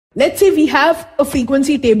let's say we have a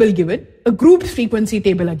frequency table given, a group frequency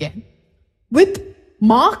table again, with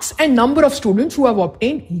marks and number of students who have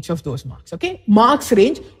obtained each of those marks. Okay, marks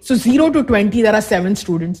range. So 0 to 20, there are 7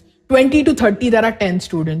 students. 20 to 30, there are 10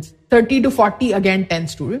 students. 30 to 40, again 10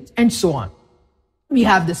 students, and so on. We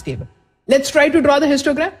have this table. Let's try to draw the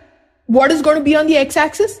histogram. What is going to be on the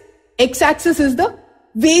x-axis? X-axis is the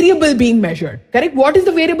variable being measured. Correct? What is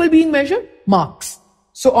the variable being measured? Marks.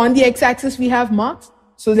 So on the x-axis, we have marks.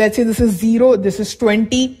 So let's say this is 0, this is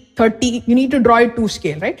 20, 30. You need to draw it to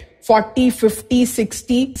scale, right? 40, 50,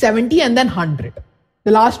 60, 70, and then 100.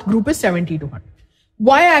 The last group is 70 to 100.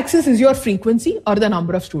 Y-axis is your frequency or the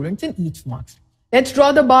number of students in each marks. Let's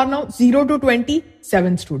draw the bar now. 0 to 20,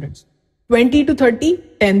 7 students. 20 to 30,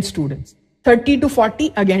 10 students. 30 to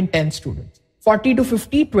 40, again 10 students. 40 to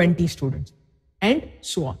 50, 20 students. And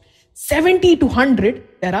so on. 70 to 100,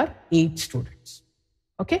 there are 8 students.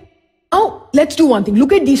 Okay? Now, let's do one thing.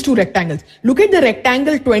 Look at these two rectangles. Look at the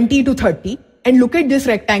rectangle 20 to 30 and look at this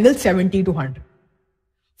rectangle 70 to 100.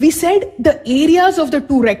 We said the areas of the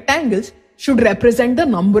two rectangles should represent the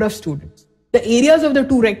number of students. The areas of the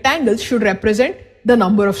two rectangles should represent the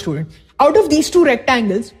number of students. Out of these two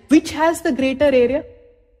rectangles, which has the greater area?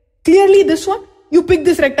 Clearly this one. You pick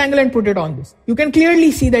this rectangle and put it on this. You can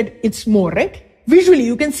clearly see that it's more, right? Visually,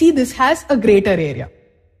 you can see this has a greater area.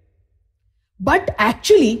 But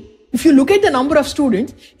actually, if you look at the number of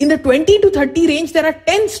students, in the 20 to 30 range, there are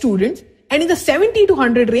 10 students, and in the 70 to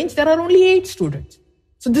 100 range, there are only 8 students.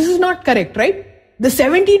 So this is not correct, right? The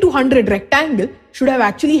 70 to 100 rectangle should have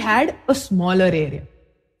actually had a smaller area.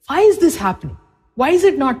 Why is this happening? Why is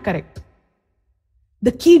it not correct?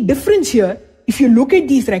 The key difference here, if you look at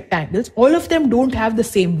these rectangles, all of them don't have the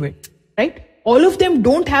same width, right? All of them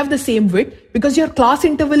don't have the same width because your class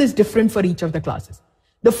interval is different for each of the classes.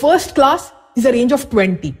 The first class is a range of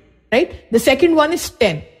 20, right? The second one is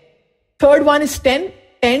 10. Third one is 10,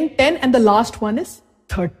 10, 10, and the last one is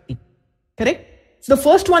 30, correct? So the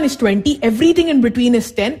first one is 20, everything in between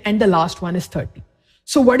is 10, and the last one is 30.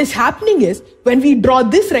 So what is happening is, when we draw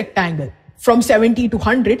this rectangle from 70 to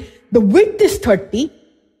 100, the width is 30,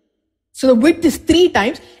 so the width is 3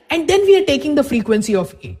 times, and then we are taking the frequency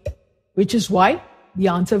of 8, which is why the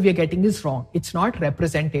answer we are getting is wrong. It's not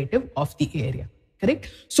representative of the area, correct?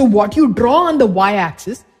 So what you draw on the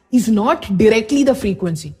y-axis is not directly the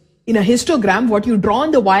frequency. In a histogram, what you draw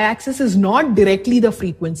on the y-axis is not directly the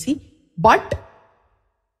frequency, but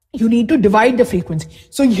you need to divide the frequency.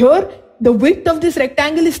 So here, the width of this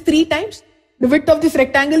rectangle is 3 times. The width of this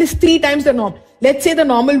rectangle is 3 times the norm. Let's say the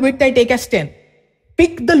normal width I take as 10.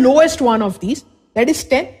 Pick the lowest one of these, that is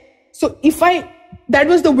 10. So that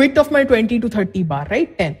was the width of my 20 to 30 bar,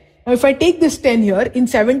 right? 10. Now if I take this 10 here, in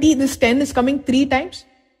 70, this 10 is coming 3 times,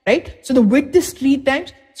 right? So the width is 3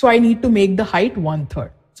 times. So I need to make the height 1/3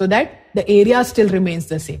 so that the area still remains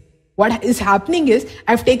the same. What is happening is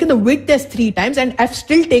I've taken the width as 3 times and I've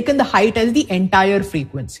still taken the height as the entire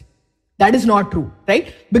frequency. That is not true,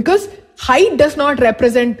 right? Because height does not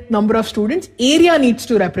represent number of students. Area needs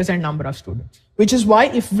to represent number of students, which is why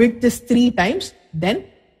if width is 3 times, then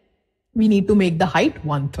we need to make the height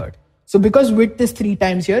 1/3. So because width is 3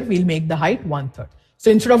 times here, we'll make the height 1/3. So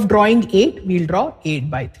instead of drawing 8, we'll draw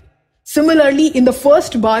 8/3. Similarly, in the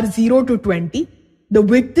first bar 0 to 20, the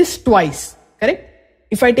width is twice, correct?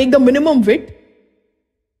 If I take the minimum width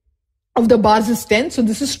of the bars is 10, so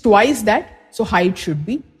this is twice that, so height should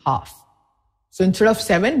be half. So instead of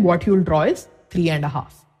 7, what you'll draw is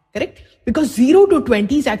 3.5, correct? Because 0 to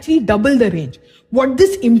 20 is actually double the range. What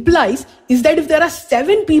this implies is that if there are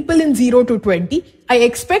 7 people in 0 to 20, I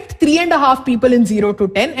expect 3.5 people in 0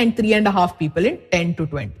 to 10 and 3.5 people in 10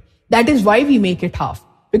 to 20. That is why we make it half.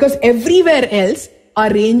 Because everywhere else, our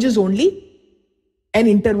range is only an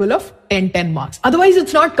interval of 10 marks. Otherwise,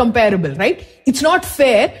 it's not comparable, right? It's not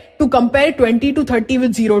fair to compare 20 to 30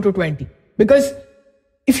 with 0 to 20. Because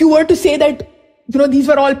if you were to say that, these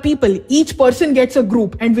were all people, each person gets a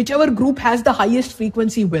group, and whichever group has the highest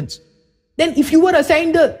frequency wins. Then if you were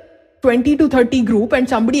assigned the 20 to 30 group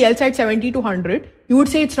and somebody else had 70 to 100, you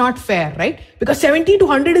would say it's not fair, right? Because 70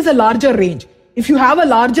 to 100 is a larger range. If you have a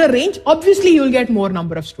larger range, obviously you'll get more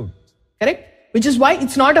number of students, correct? Which is why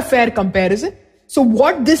it's not a fair comparison. So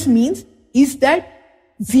what this means is that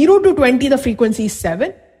 0 to 20, the frequency is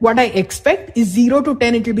 7. What I expect is 0 to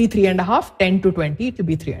 10, it will be 3.5. 10 to 20, it will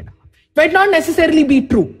be 3.5. It might not necessarily be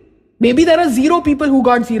true. Maybe there are 0 people who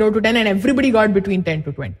got 0 to 10 and everybody got between 10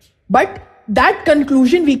 to 20. But that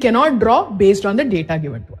conclusion we cannot draw based on the data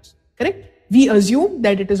given to us, correct? We assume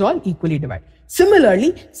that it is all equally divided. Similarly,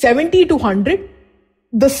 70 to 100,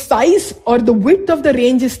 the size or the width of the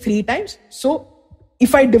range is 3 times. So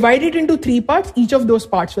if I divide it into 3 parts, each of those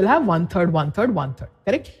parts will have 1/3, 1/3, 1/3.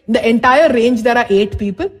 Correct? In the entire range, there are 8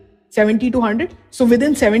 people, 70 to 100. So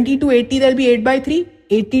within 70 to 80, there'll be 8 by 3,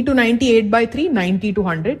 80 to 90, 8 by 3, 90 to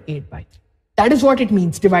 100, 8 by 3. That is what it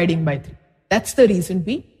means, dividing by 3. That's the reason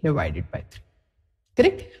we divide it by 3.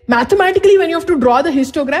 Correct? Mathematically, when you have to draw the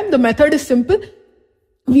histogram, the method is simple.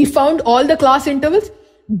 We found all the class intervals,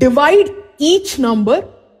 divide each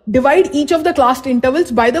of the class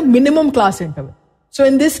intervals by the minimum class interval. So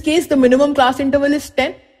in this case, the minimum class interval is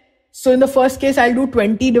 10. So in the first case, I'll do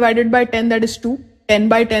 20 divided by 10, that is 2. 10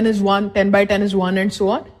 by 10 is 1, 10 by 10 is 1, and so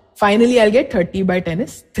on. Finally, I'll get 30 by 10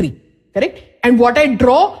 is 3. Correct? And what I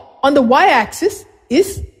draw on the y-axis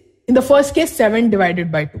is, in the first case, 7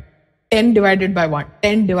 divided by 2, 10 divided by 1,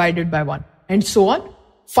 10 divided by 1, and so on.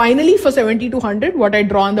 Finally, for 70 to 100, what I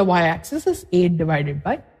draw on the y-axis is 8 divided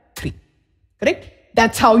by 3. Correct?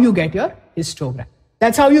 That's how you get your histogram.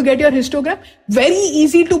 That's how you get your histogram. Very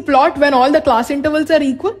easy to plot when all the class intervals are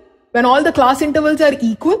equal. When all the class intervals are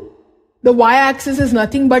equal, the y-axis is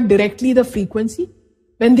nothing but directly the frequency.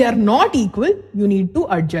 When they are not equal, you need to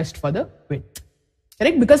adjust for the width.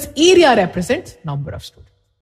 Correct? Because area represents number of students.